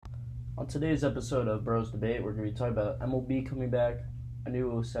On today's episode of Bros Debate, we're going to be talking about MLB coming back, a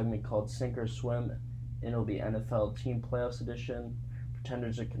new segment called Sink or Swim, and it'll be NFL Team Playoffs Edition,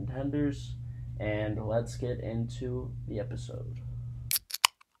 Pretenders or Contenders, and let's get into the episode.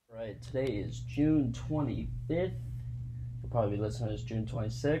 Right, today is June 25th. You'll probably be listening to this June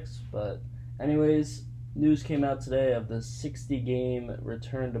 26th, but anyways, news came out today of the 60-game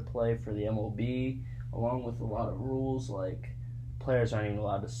return to play for the MLB, along with a lot of rules like players aren't even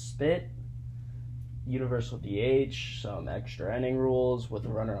allowed to spit, universal DH, some extra inning rules with a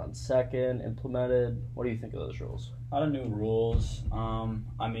runner on second implemented. What do you think of those rules? A lot of new rules.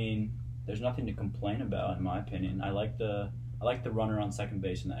 There's nothing to complain about in my opinion. I like the runner on second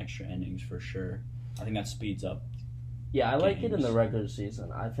base and the extra innings for sure. I think that speeds up. Yeah, I like it in the regular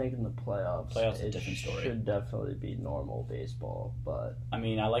season. I think in the playoffs a it different story. Should definitely be normal baseball, but I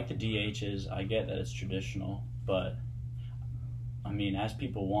like the DHs. I get that it's traditional, but as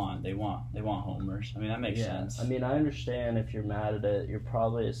people want, they want homers. That makes sense. I understand if you're mad at it. You're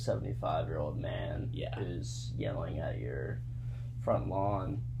probably a 75-year-old man who's yelling at your front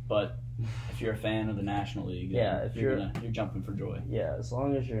lawn. But if you're a fan of the National League, if you're jumping for joy. Yeah, as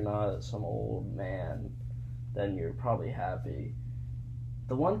long as you're not some old man, then you're probably happy.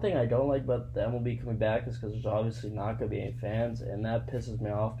 The one thing I don't like about the MLB coming back is because there's obviously not going to be any fans, and that pisses me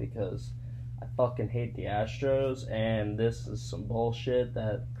off because I fucking hate the Astros, and this is some bullshit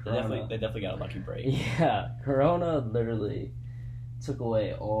that Corona... They definitely got a lucky break. Yeah, Corona literally took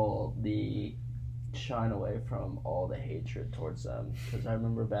away all the shine away from all the hatred towards them. Because I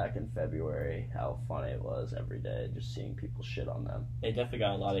remember back in February how funny it was every day just seeing people shit on them. They definitely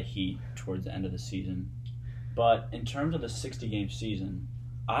got a lot of heat towards the end of the season. But in terms of the 60-game season,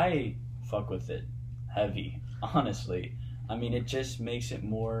 I fuck with it heavy, honestly. It just makes it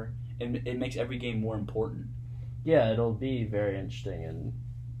more... It makes every game more important. Yeah, it'll be very interesting in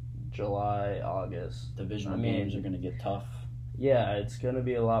July, August. Divisional games are going to get tough. Yeah, it's going to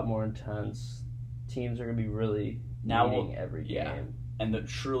be a lot more intense. Teams are going to be really needing every game. And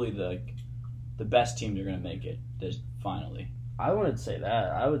truly the best teams are going to make it finally. I wouldn't say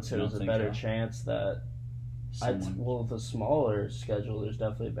that. I would say there's a better chance that... with a smaller schedule, there's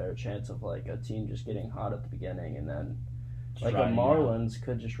definitely a better chance of like a team just getting hot at the beginning and then... Like the Marlins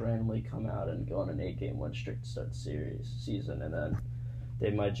could just randomly come out and go on an 8-game win streak to start the season, and then they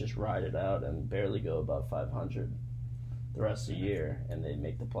might just ride it out and barely go above 500 the rest of the year, and they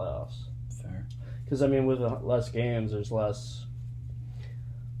make the playoffs. Fair. Because with less games, there's less.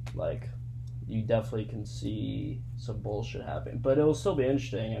 Like, you definitely can see some bullshit happening, but it'll still be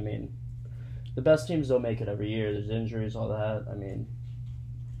interesting. The best teams don't make it every year. There's injuries, all that.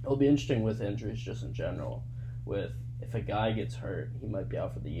 It'll be interesting with injuries just in general. If a guy gets hurt, he might be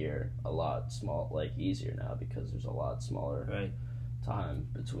out for the year a lot easier now because there's a lot smaller time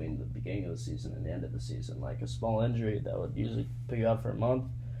between the beginning of the season and the end of the season. Like a small injury that would usually put you out for a month,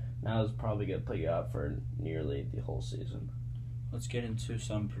 now is probably going to put you out for nearly the whole season. Let's get into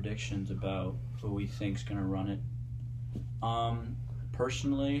some predictions about who we think's going to run it.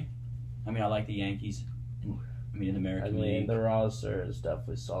 Personally, I like the Yankees in the American League. The roster is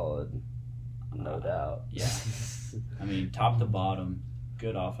definitely solid. No doubt. Yeah. Top to bottom,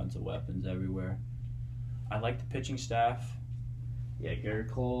 good offensive weapons everywhere. I like the pitching staff. Yeah, Garrett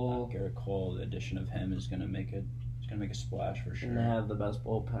Cole. The addition of him is gonna make a splash for sure. And they have the best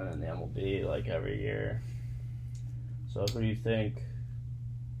bullpen in the MLB every year. So who do you think?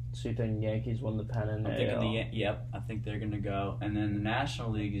 So you think Yankees win the pennant? I'm thinking yep. I think they're gonna go, and then the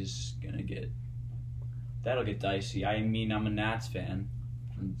National League is gonna that'll get dicey. I'm a Nats fan.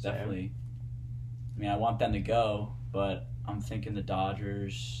 Definitely. I want them to go, but I'm thinking the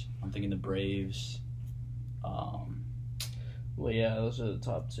Dodgers. I'm thinking the Braves. Well, yeah, those are the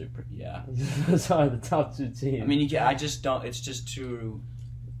top two. Yeah. Those are the top two teams. I just don't. It's just too.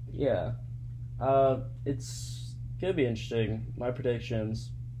 Yeah. It's going to be interesting. My predictions,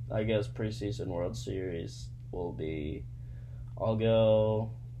 I guess, preseason World Series will be...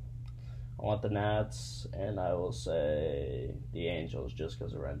 I want the Nats, and I will say the Angels just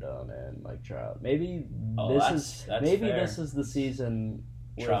because of Rendon and Mike Trout. Maybe this is the season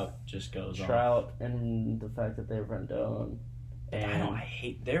Trout just goes on. Trout and the fact that they have Rendon. And I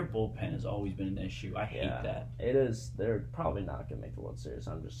hate their bullpen has always been an issue. I hate that. It is. They're probably not going to make the World Series.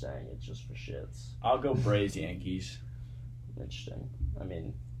 I'm just saying it's just for shits. I'll go Braves, Yankees. Interesting.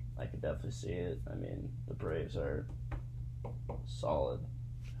 I could definitely see it. The Braves are solid.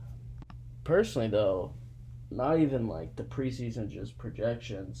 Personally, though, not even the preseason, just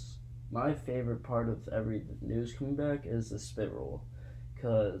projections. My favorite part of every news coming back is the spit rule,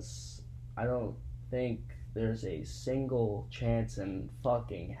 because I don't think there's a single chance in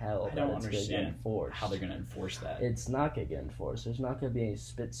fucking hell I that don't it's going to get understand enforced. how they're going to enforce that. It's not going to get enforced. There's not going to be any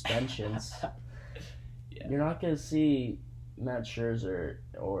suspensions. Yeah. You're not going to see Matt Scherzer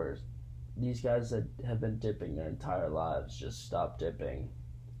or these guys that have been dipping their entire lives just stop dipping.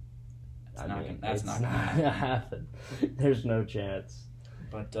 That's not going to happen. There's no chance.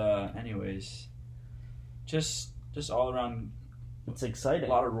 But anyways, just all around. It's exciting.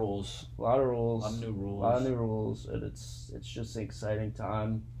 A lot of rules. A lot of rules. A lot of new rules. A lot of new rules, and it's just an exciting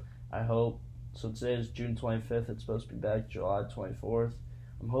time. I hope. So today is June 25th. It's supposed to be back July 24th.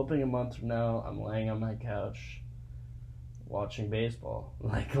 I'm hoping a month from now I'm laying on my couch watching baseball.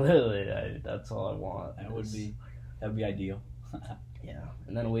 Like literally, that's all I want. That would be ideal. Yeah,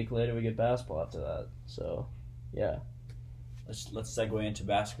 and then a week later we get basketball after that. So, yeah. Let's segue into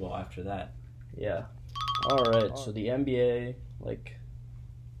basketball after that. Yeah. All right. So the NBA, like,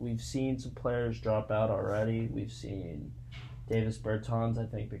 we've seen some players drop out already. We've seen Davis Bertans, I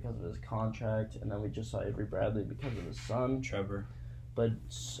think, because of his contract, and then we just saw Avery Bradley because of his son. Trevor. But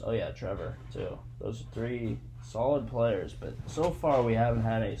Trevor too. Those are three solid players, but so far we haven't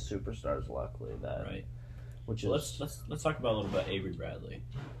had any superstars. Luckily, right. Which so is let's talk about a little bit Avery Bradley.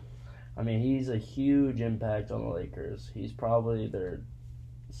 I mean, he's a huge impact on the Lakers. He's probably their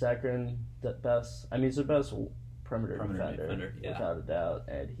second best. I mean, he's the best perimeter defender without a doubt,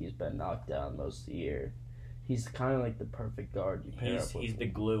 and he's been knocked down most of the year. He's kind of like the perfect guard you pair up with. He's the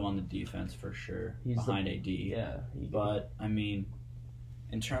glue on the defense for sure, behind AD. Yeah. But, I mean,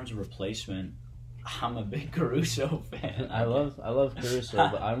 in terms of replacement, I'm a big Caruso fan. I love Caruso,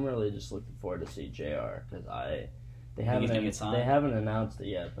 but I'm really just looking forward to see JR because they haven't announced it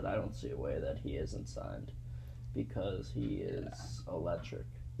yet, but I don't see a way that he isn't signed because he is electric.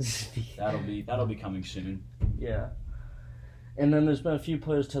 That'll be coming soon. Yeah. And then there's been a few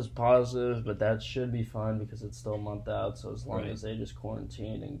players test positive, but that should be fine because it's still a month out, so as long as they just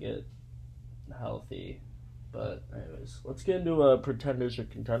quarantine and get healthy. But anyways, let's get into pretenders or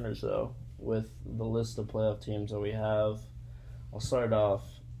contenders though, with the list of playoff teams that we have. I'll start off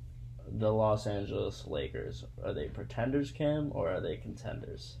the Los Angeles Lakers. Are they pretenders, Cam, or are they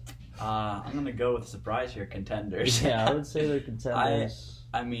contenders? I'm going to go with a surprise here, contenders. Yeah, I would say they're contenders.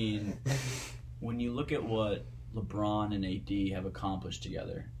 I mean, when you look at what LeBron and AD have accomplished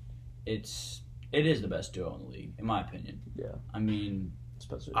together, it is the best duo in the league, in my opinion. Yeah. I mean,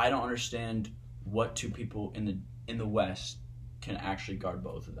 I don't understand what two people in the West can actually guard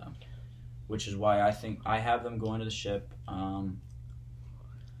both of them, which is why I think I have them going to the ship.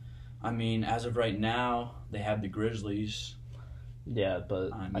 I mean, as of right now, they have the Grizzlies. Yeah,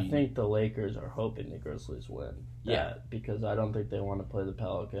 but I think the Lakers are hoping the Grizzlies win. Yeah. Because I don't think they want to play the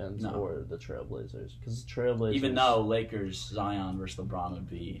Pelicans or the Trailblazers. Because the Trailblazers... Even though Lakers, Zion versus LeBron would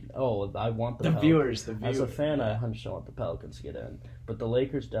be... Oh, I want the viewers. As a fan, I 100% want the Pelicans to get in. But the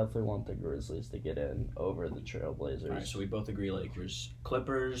Lakers definitely want the Grizzlies to get in over the Trailblazers. All right, so we both agree Lakers.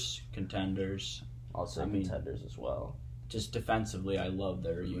 Clippers, contenders. I'll say contenders as well. Just defensively, I love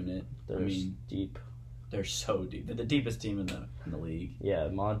their unit. They're deep. They're so deep. They're the deepest team in the league. Yeah,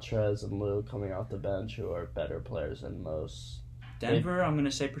 Montrez and Lou coming off the bench, who are better players than most. Denver, I'm going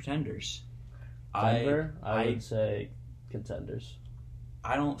to say pretenders. Denver, I would say contenders.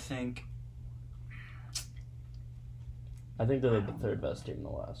 I don't think... I think they're the third best team in the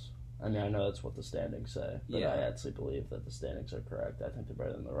West. I mean, I know that's what the standings say, but I actually believe that the standings are correct. I think they're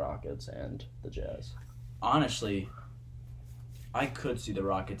better than the Rockets and the Jazz. Honestly, I could see the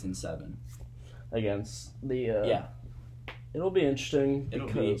Rockets in 7. Against the it'll be interesting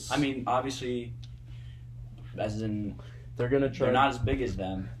because I mean, obviously, as in they're not as big as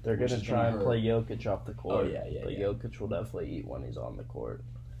them. They're gonna try and play Jokic off the court. Oh yeah. But Jokic will definitely eat when he's on the court.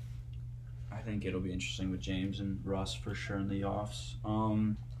 I think it'll be interesting with James and Russ for sure in the offs.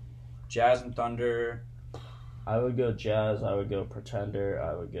 Jazz and Thunder. I would go Jazz. I would go Pretender.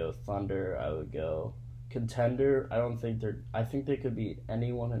 I would go Thunder. I would go Contender. I think they could beat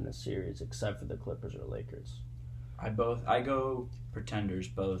anyone in the series except for the Clippers or Lakers. I go Pretenders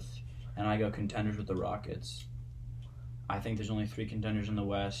both, and I go Contenders with the Rockets. I think there's only 3 contenders in the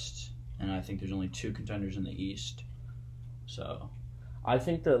West, and I think there's only 2 contenders in the East. So, I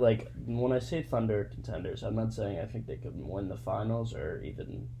think that when I say Thunder contenders, I'm not saying I think they could win the finals or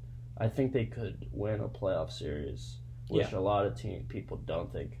even. I think they could win a playoff series. Which a lot of people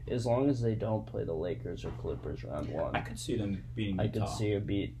don't think. As long as they don't play the Lakers or Clippers round 1. I could see them beating Utah. I could see them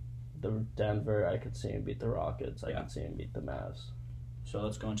beat the Denver. I could see them beat the Rockets. I could see them beat the Mavs. So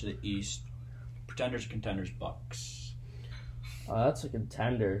let's go into the East. Pretenders, contenders, Bucks. That's a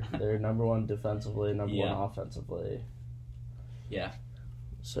contender. They're number 1 defensively, number 1 offensively. Yeah.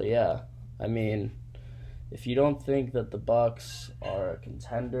 So, yeah. I mean, if you don't think that the Bucks are a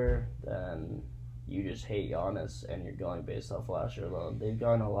contender, then you just hate Giannis and you're going based off last year alone. They've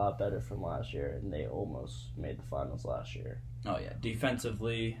gone a lot better from last year, and they almost made the finals last year. Oh yeah,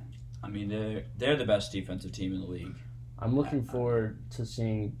 defensively, I mean they're the best defensive team in the league. I'm looking forward to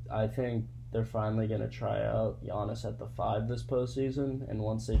seeing. I think they're finally going to try out Giannis at the 5 this postseason, and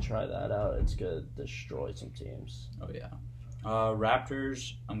once they try that out, it's going to destroy some teams. Oh yeah,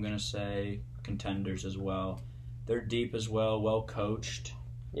 Raptors. I'm gonna say contenders as well. They're deep as well, well coached.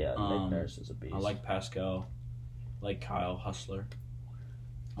 Yeah, Nick Nurse is a beast. I like Pascal, like Kyle Hustler.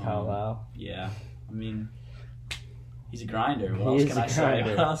 Kyle Lau. Yeah, I mean, he's a grinder. What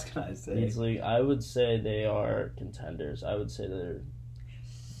else can I say? Easily, I would say they are contenders. I would say they're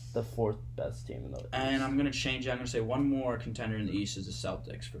the 4th best team in the East. And I'm going to change it. I'm going to say one more contender in the East is the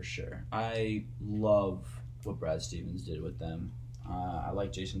Celtics for sure. I love what Brad Stevens did with them. I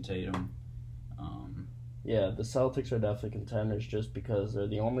like Jason Tatum. Yeah, the Celtics are definitely contenders just because they're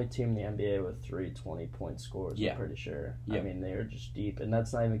the only team in the NBA with 3 20-point scores, I'm pretty sure. Yeah. I mean, they are just deep, and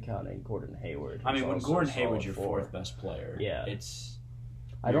that's not even counting Gordon Hayward. I mean, when Gordon Hayward's your 4th best player,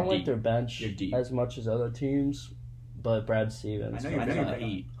 I don't like their bench as much as other teams, but Brad Stevens. I know you're big on the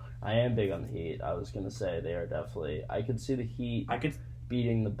Heat. I am big on the Heat. I was going to say they are definitely... I could see the Heat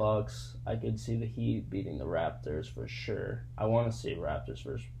beating the Bucks. I could see the Heat beating the Raptors for sure. I want to see Raptors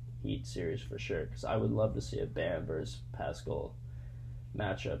versus Heat series for sure, because I would love to see a Bam versus Pascal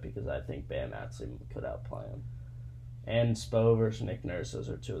matchup, because I think Bam actually could outplay him. And Spo versus Nick Nurse, those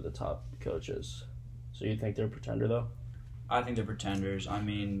are 2 of the top coaches. So you think they're a pretender, though? I think they're pretenders. I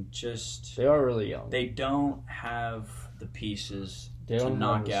mean, just... They are really young. They don't have the pieces to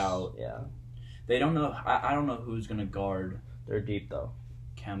knock out. Yeah. They don't know... I don't know who's going to guard. They're deep, though.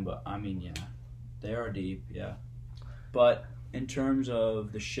 Kemba. I mean, yeah. They are deep, yeah. But... in terms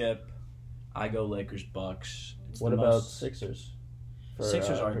of the ship, I go Lakers, Bucks. What about Sixers?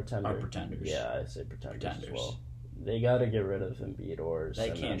 Sixers are pretenders. Yeah, I say pretenders as well. They got to get rid of Embiid or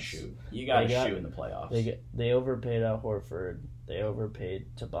Simmons. They can't shoot. You got to shoot in the playoffs. They overpaid Al Horford. They overpaid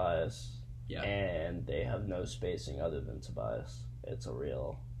Tobias. Yeah. And they have no spacing other than Tobias. It's a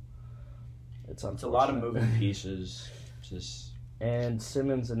lot of moving pieces. And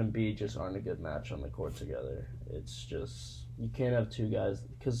Simmons and Embiid just aren't a good match on the court together. It's just... You can't have 2 guys,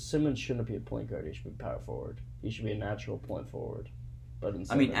 because Simmons shouldn't be a point guard. He should be power forward. He should be a natural point forward. But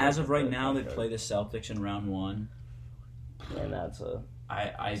I mean, as of right now, they play the Celtics in round 1, and that's a.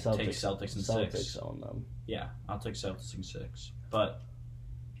 I take Celtics in 6. Celtics own them. Yeah, I'll take Celtics in 6. But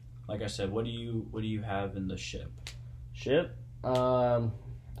like I said, what do you have in the ship? I'll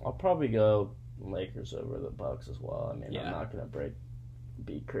probably go Lakers over the Bucks as well. I mean, I'm not gonna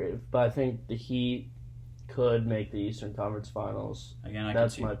be creative, but I think the Heat could make the Eastern Conference Finals. Again,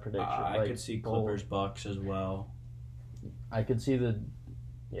 that's my prediction. I could see Clippers, Bucks as well. I could see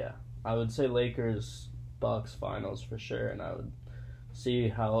I would say Lakers, Bucks Finals for sure, and I would see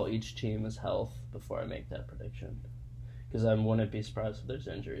how each team is health before I make that prediction. Because I wouldn't be surprised if there's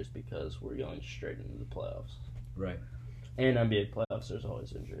injuries, because we're going straight into the playoffs. Right. And NBA playoffs, there's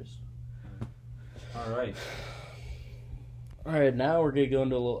always injuries. All right. All right, now we're going to go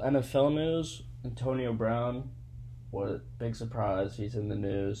into a little NFL news. Antonio Brown, what a big surprise. He's in the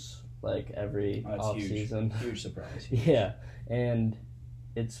news like every offseason. Huge surprise. Yeah, and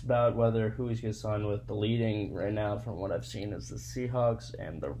it's about who he's going to sign with. The leading right now, from what I've seen, is the Seahawks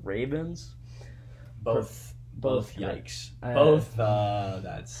and the Ravens. Both yikes.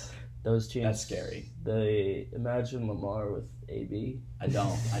 That's those teams. That's scary. They imagine Lamar with AB. I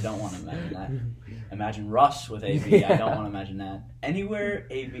don't want to imagine that. Imagine Russ with AB. Yeah. I don't want to imagine that. Anywhere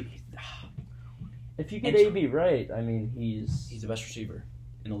AB. If you get AB right, I mean, he's the best receiver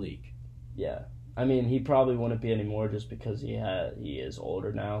in the league. Yeah. I mean, he probably wouldn't be anymore just because he is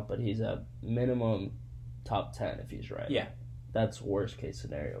older now, but he's at minimum top 10 if he's right. Yeah. That's worst case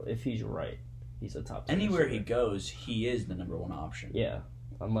scenario. If he's right, he's a top 10 Anywhere receiver. He goes, he is the number 1 option. Yeah.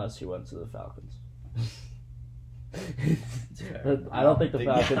 Unless he went to the Falcons. I don't think the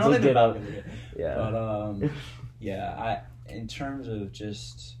Falcons would get out. Yeah. But in terms of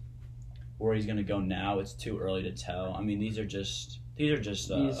just where he's going to go now, it's too early to tell. I mean, these are just theories.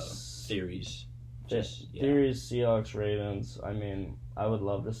 Theories, Seahawks, Ravens. I mean, I would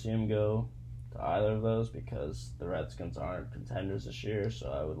love to see him go to either of those, because the Redskins aren't contenders this year.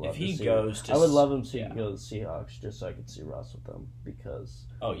 So I would love I would love him to go to the Seahawks, just so I could see Russ with them, because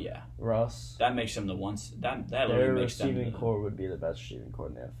Russ, that makes them the ones that their receiving core would be the best receiving core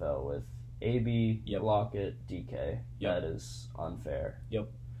in the NFL with AB, Lockett, DK. That is unfair. Yep.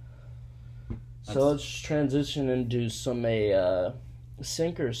 So let's transition into some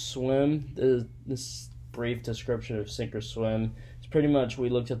sink or swim. This brief description of sink or swim. It's pretty much we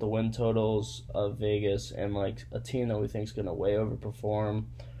looked at the win totals of Vegas and like a team that we think is going to way overperform,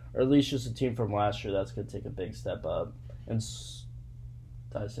 or at least just a team from last year that's going to take a big step up. And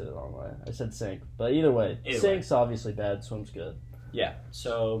I said it the wrong way. I said sink, but either way, sink's obviously bad. Swim's good. Yeah.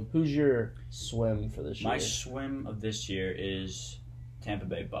 So who's your swim for this year? My swim of this year is Tampa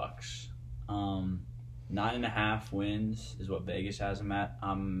Bay Bucks. 9.5 wins is what Vegas has them at.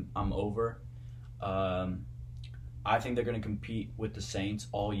 I'm over. I think they're going to compete with the Saints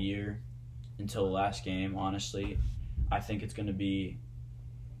all year until the last game, honestly. I think it's going to be...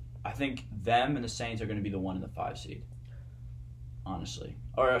 I think them and the Saints are going to be the 1 and the 5 seed, honestly.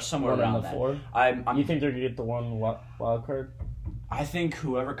 Or somewhere around that. 4? You think they're going to get the 1 wild card? I think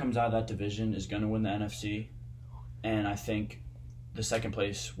whoever comes out of that division is going to win the NFC, and I think the second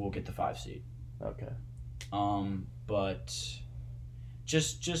place will get the 5 seed. Okay. But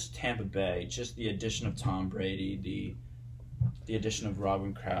just Tampa Bay, just the addition of Tom Brady, the addition of Rob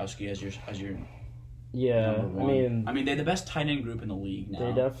Gronkowski as your number one. I mean they're the best tight end group in the league now.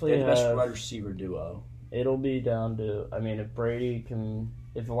 They definitely they're the best wide receiver duo. It'll be down to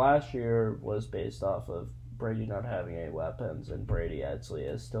if last year was based off of Brady not having any weapons and Brady actually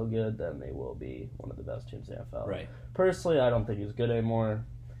is still good, then they will be one of the best teams in the NFL. Right. Personally, I don't think he's good anymore,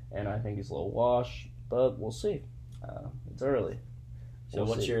 and I think he's a little washed, but we'll see. It's early. So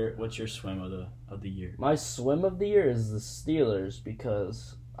what's your swim of the year? My swim of the year is the Steelers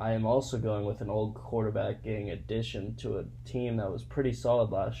because I am also going with an old quarterback getting addition to a team that was pretty solid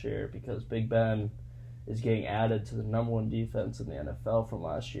last year because Big Ben is getting added to the number 1 defense in the NFL from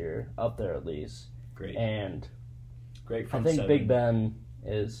last year, up there at least. Great. And great. I think Big Ben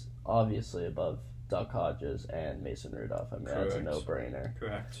is obviously above Duck Hodges and Mason Rudolph. I mean, That's a no-brainer.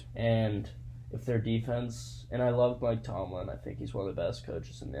 Correct. And if their defense, and I love Mike Tomlin, I think he's one of the best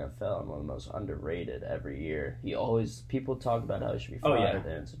coaches in the NFL and one of the most underrated every year. People talk about how he should be fired,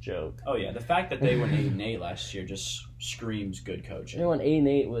 and it's a joke. Oh, yeah. The fact that they went 8-8 last year just screams good coaching. They went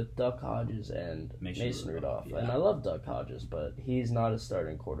 8-8 with Duck Hodges and Mason Rudolph. Yeah. And I love Duck Hodges, but he's not a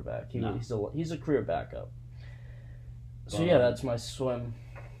starting quarterback. He's a career backup. So, that's my swim.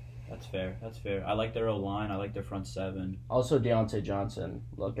 That's fair. I like their O-line. I like their front 7. Also, Deontay Johnson,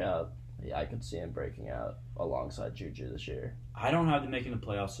 look out. Yeah, I could see him breaking out alongside Juju this year. I don't have them making the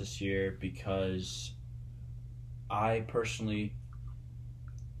playoffs this year because I personally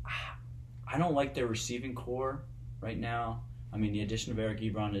I don't like their receiving core right now. I mean, the addition of Eric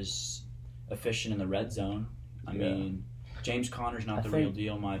Ebron is efficient in the red zone. I mean, James Conner's not the real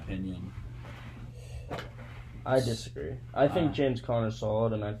deal, in my opinion. I disagree. I think James Conner's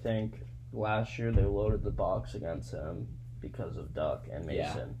solid, and I think last year they loaded the box against him because of Duck and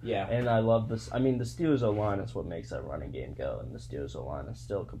Mason. Yeah. And I love this. I mean, the Steelers O-line is what makes that running game go, and the Steelers O-line is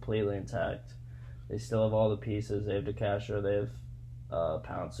still completely intact. They still have all the pieces. They have DeCastro, they have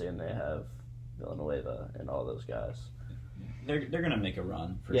Pouncey, and they have Villanueva and all those guys. They're going to make a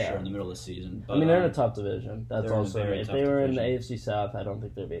run for sure in the middle of the season. But, I mean, they're in a tough division. That's also if they were in the AFC South, I don't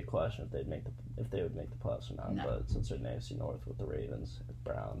think there'd be a question if they would make the playoffs or not. No. But since they're in the AFC North with the Ravens and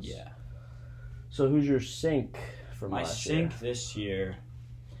Browns, So who's your sink from last year? My sink this year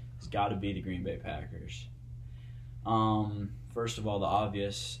has got to be the Green Bay Packers. First of all, the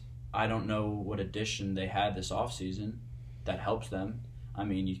obvious. I don't know what addition they had this offseason that helps them. I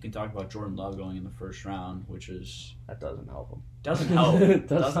mean, you can talk about Jordan Love going in the first round, which is... That doesn't help him. Doesn't help.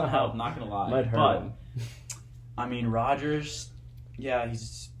 Doesn't help, not going to lie. Might hurt him. I mean, Rodgers,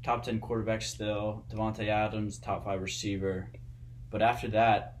 he's top 10 quarterback still. Devontae Adams, top 5 receiver. But after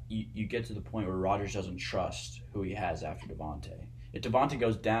that, you get to the point where Rodgers doesn't trust who he has after Devontae. If Devontae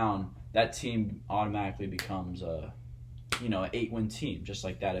goes down, that team automatically becomes an 8-win team, just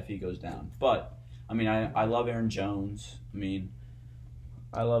like that if he goes down. But, I mean, I love Aaron Jones.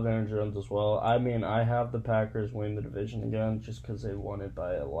 I love Aaron Jones as well. I mean, I have the Packers win the division again just because they won it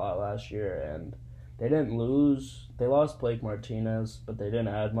by a lot last year, and they didn't lose. They lost Blake Martinez, but they didn't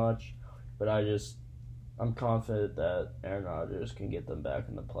add much. But I'm confident that Aaron Rodgers can get them back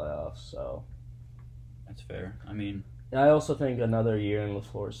in the playoffs. So that's fair. I mean, I also think another year in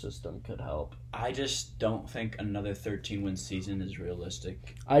LaFleur's system could help. I just don't think another 13-win season is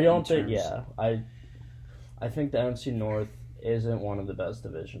realistic. I don't think. Yeah, I think the NFC North isn't one of the best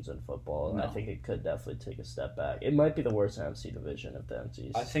divisions in football, and I think it could definitely take a step back. It might be the worst NFC division if the NFC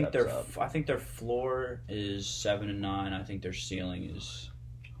steps up. I think their floor is 7-9. I think their ceiling is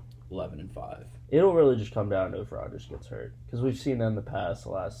 11-5. It'll really just come down to if Rodgers gets hurt, because we've seen that in the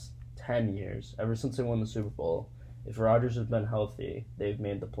last 10 years, ever since they won the Super Bowl. If Rodgers has been healthy, they've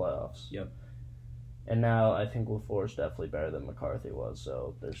made the playoffs. Yep. And now I think LaFleur's definitely better than McCarthy was,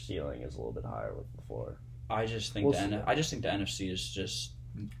 so their ceiling is a little bit higher with LaFleur. I just think the NFC is just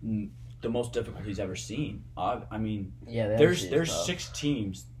the most difficult he's ever seen. I mean, there's 6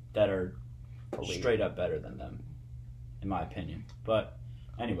 teams that are straight up better than them, in my opinion. But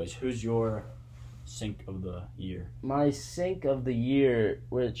anyways, who's your sink of the year? My sink of the year,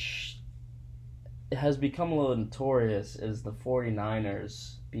 which has become a little notorious, is the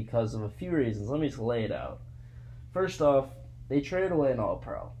 49ers because of a few reasons. Let me just lay it out. First off, they traded away an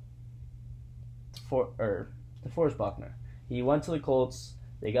All-Pro, DeForest Buckner. He went to the Colts.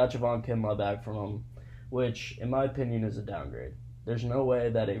 They got Javon Kinlaw back from him, which, in my opinion, is a downgrade. There's no way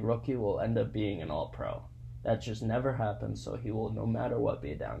that a rookie will end up being an All-Pro. That just never happens, so he will, no matter what,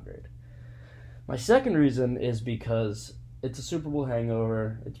 be a downgrade. My second reason is because it's a Super Bowl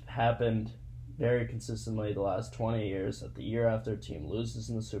hangover. It's happened very consistently the last 20 years that the year after a team loses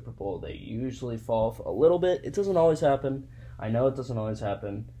in the Super Bowl, they usually fall a little bit. It doesn't always happen. I know it doesn't always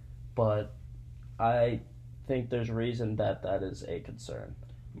happen, but I think there's a reason that is a concern.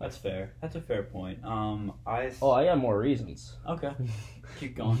 That's fair. That's a fair point. I got more reasons. Okay.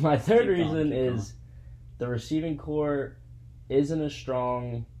 Keep going. My third reason is the receiving core isn't as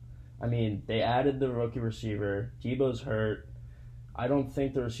strong. I mean, they added the rookie receiver. Debo's hurt. I don't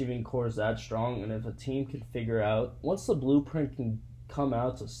think the receiving core is that strong, and if a team can figure out, once the blueprint can come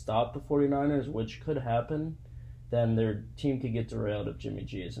out to stop the 49ers, which could happen, then their team could get derailed if Jimmy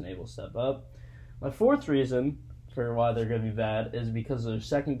G isn't able to step up. My fourth reason for why they're going to be bad is because of their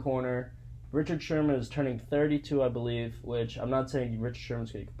second corner. Richard Sherman is turning 32, I believe, which I'm not saying Richard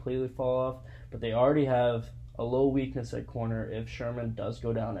Sherman's going to completely fall off, but they already have a low weakness at corner if Sherman does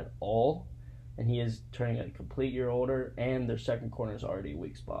go down at all, and he is turning a complete year older, and their second corner is already a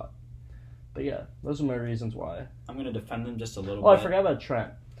weak spot. But yeah, those are my reasons why. I'm going to defend them just a little bit. Oh, I forgot about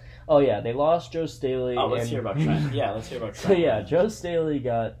Trent. Oh yeah, they lost Joe Staley. Oh, let's hear about Trent. Yeah, let's hear about Trent. So yeah, Joe Staley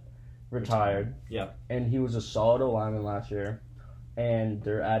got retired. Yeah. And he was a solid lineman last year. And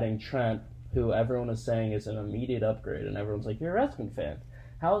they're adding Trent, who everyone is saying is an immediate upgrade. And everyone's like, you're a Redskins fan.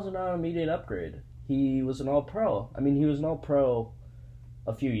 How is it not an immediate upgrade? He was an All-Pro. I mean, he was an All-Pro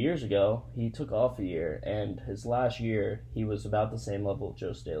a few years ago. He took off a year. And his last year, he was about the same level of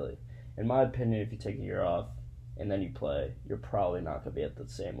Joe Staley. In my opinion, if you take a year off and then you play, you're probably not going to be at the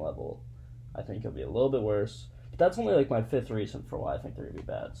same level. I think it'll be a little bit worse. But that's only like my fifth reason for why I think they're going to be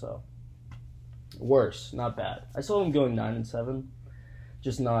bad. So, worse, not bad. I saw them going 9-7,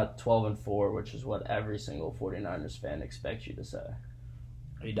 just not 12-4, which is what every single 49ers fan expects you to say.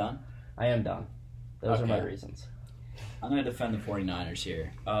 Are you done? I am done. Those are my reasons. I'm going to defend the 49ers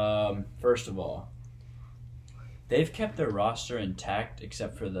here. First of all, they've kept their roster intact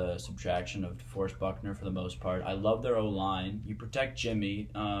except for the subtraction of DeForest Buckner for the most part. I love their O-line. You protect Jimmy.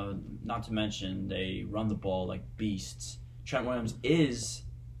 Not to mention they run the ball like beasts. Trent Williams is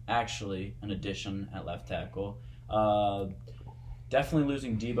actually an addition at left tackle. Definitely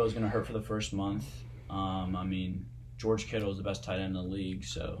losing Debo is going to hurt for the first month. I mean, George Kittle is the best tight end in the league,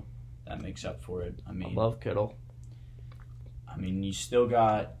 so that makes up for it. I love Kittle. I mean, you still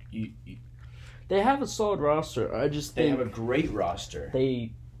got They have a solid roster. I just think they have a great roster.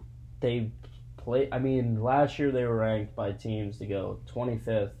 They play. I mean, last year they were ranked by teams to go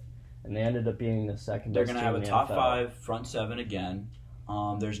 25th, and they ended up being the second. They're going to have a top 5 front 7 again.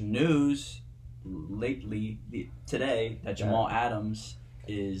 There's news today that Jamal Adams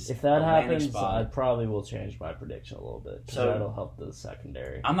is. If that happens, I probably will change my prediction a little bit because that'll help the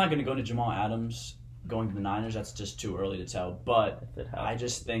secondary. I'm not going to go to Jamal Adams going to the Niners. That's just too early to tell. But I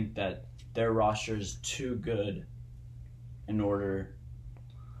just think that their roster is too good in order.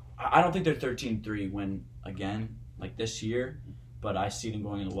 I don't think they're 13-3 win again like this year, but I see them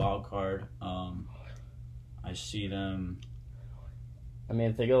going in the wild card. I see them. I mean,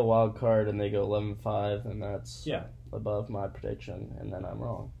 if they go wild card and they go 11-5, then that's above my prediction, and then I'm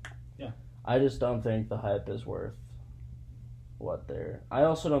wrong. Yeah. I just don't think the hype is worth what they're. I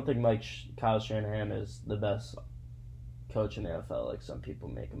also don't think Kyle Shanahan is the best coach in the NFL like some people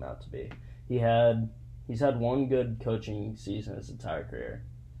make him out to be. He's had one good coaching season his entire career.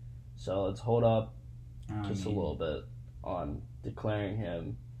 So let's hold up a little bit on declaring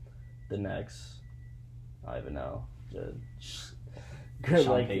him the next, I don't even know.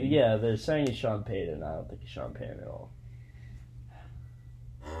 Sean Payton. Yeah, they're saying he's Sean Payton. I don't think he's Sean Payton at all.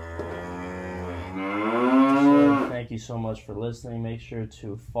 So thank you so much for listening. Make sure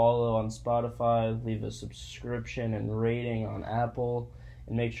to follow on Spotify, leave a subscription and rating on Apple,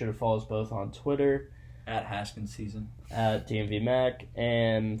 and make sure to follow us both on Twitter. At Haskins Season. At DMV Mac.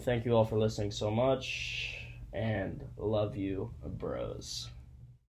 And thank you all for listening so much. And love you, bros.